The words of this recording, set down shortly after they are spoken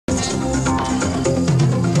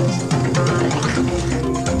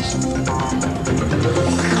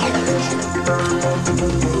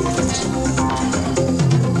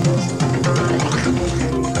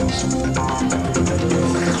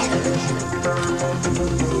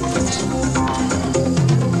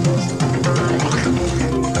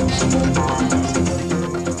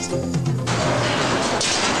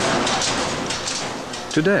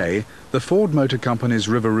Today, the Ford Motor Company's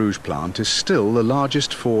River Rouge plant is still the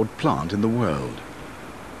largest Ford plant in the world.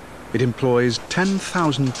 It employs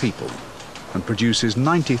 10,000 people and produces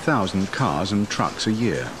 90,000 cars and trucks a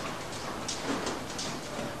year.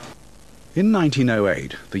 In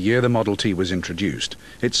 1908, the year the Model T was introduced,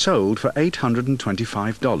 it sold for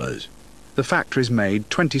 $825. The factories made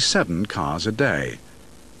 27 cars a day.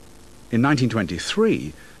 In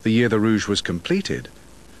 1923, the year the Rouge was completed,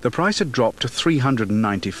 the price had dropped to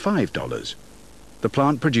 $395. The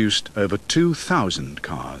plant produced over 2,000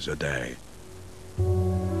 cars a day.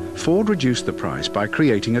 Ford reduced the price by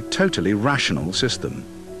creating a totally rational system.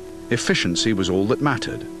 Efficiency was all that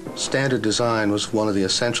mattered. Standard design was one of the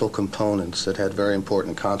essential components that had very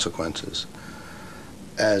important consequences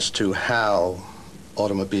as to how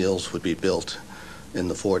automobiles would be built in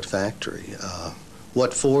the Ford factory.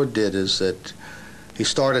 What Ford did is that he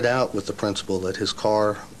started out with the principle that his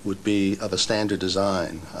car would be of a standard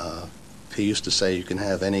design. He used to say you can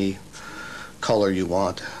have any color you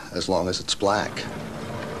want as long as it's black.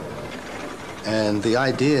 And the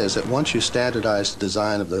idea is that once you standardize the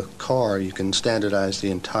design of the car, you can standardize the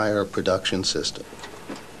entire production system.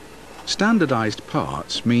 Standardized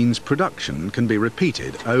parts means production can be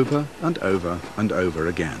repeated over and over and over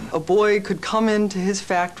again. A boy could come into his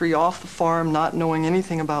factory off the farm not knowing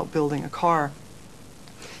anything about building a car.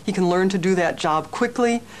 He can learn to do that job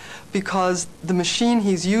quickly because the machine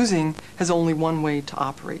he's using has only one way to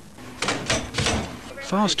operate.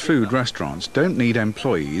 Fast food restaurants don't need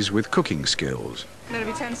employees with cooking skills.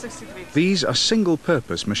 These are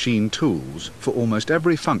single-purpose machine tools for almost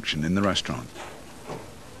every function in the restaurant.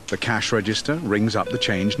 The cash register rings up the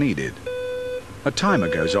change needed. A timer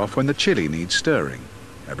goes off when the chili needs stirring,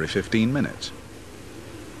 every 15 minutes.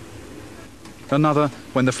 Another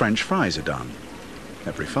when the French fries are done,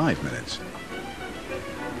 every 5 minutes.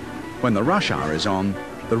 When the rush hour is on,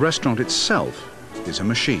 the restaurant itself is a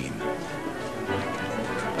machine.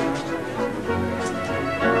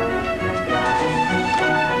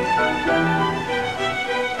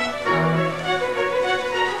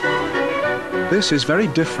 This is very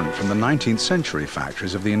different from the 19th century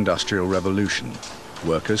factories of the Industrial Revolution.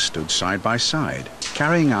 Workers stood side by side,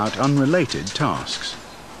 carrying out unrelated tasks.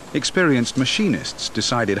 Experienced machinists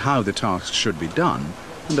decided how the tasks should be done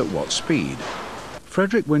and at what speed.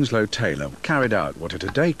 Frederick Winslow Taylor carried out what are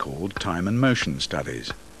today called time and motion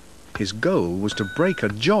studies. His goal was to break a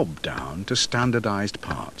job down to standardized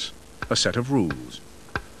parts, a set of rules.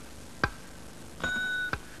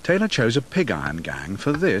 Taylor chose a pig iron gang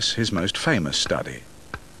for this, his most famous study.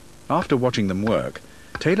 After watching them work,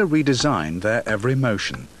 Taylor redesigned their every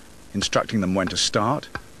motion, instructing them when to start,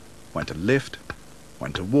 when to lift,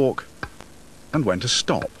 when to walk, and when to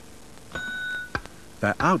stop.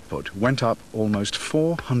 Their output went up almost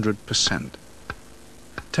 400%.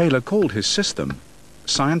 Taylor called his system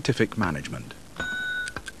scientific management.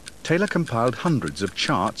 Taylor compiled hundreds of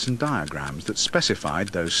charts and diagrams that specified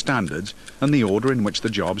those standards and the order in which the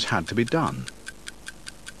jobs had to be done.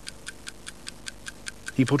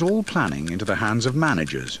 He put all planning into the hands of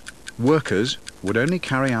managers. Workers would only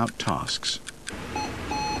carry out tasks.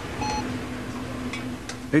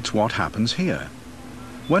 It's what happens here.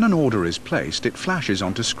 When an order is placed, it flashes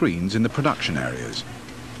onto screens in the production areas.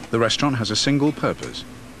 The restaurant has a single purpose: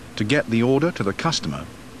 to get the order to the customer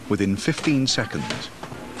within 15 seconds.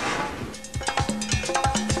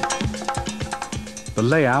 The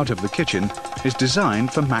layout of the kitchen is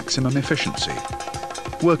designed for maximum efficiency.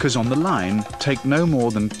 Workers on the line take no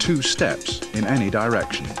more than 2 steps in any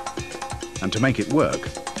direction. And to make it work,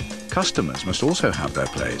 customers must also have their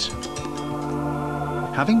place.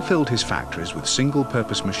 Having filled his factories with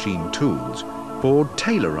single-purpose machine tools, Ford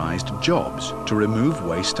tailorized jobs to remove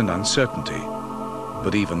waste and uncertainty.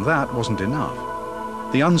 But even that wasn't enough.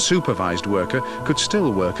 The unsupervised worker could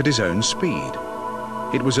still work at his own speed.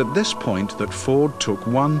 It was at this point that Ford took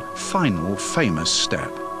one final famous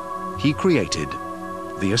step. He created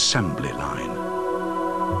the assembly line.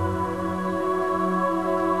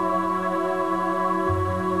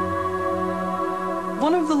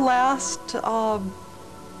 One of the last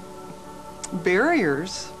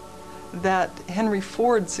barriers that Henry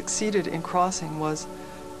Ford succeeded in crossing was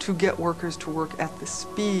to get workers to work at the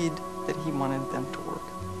speed that he wanted them to work.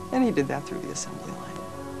 And he did that through the assembly line.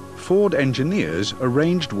 Ford engineers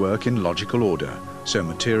arranged work in logical order, so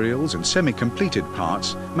materials and semi-completed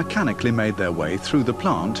parts mechanically made their way through the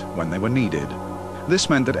plant when they were needed. This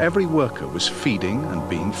meant that every worker was feeding and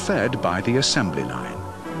being fed by the assembly line.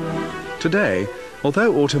 Today,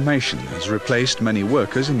 although automation has replaced many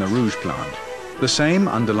workers in the Rouge plant, the same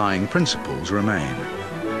underlying principles remain.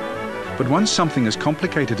 But once something as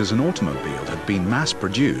complicated as an automobile had been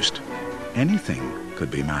mass-produced, anything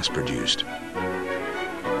could be mass-produced.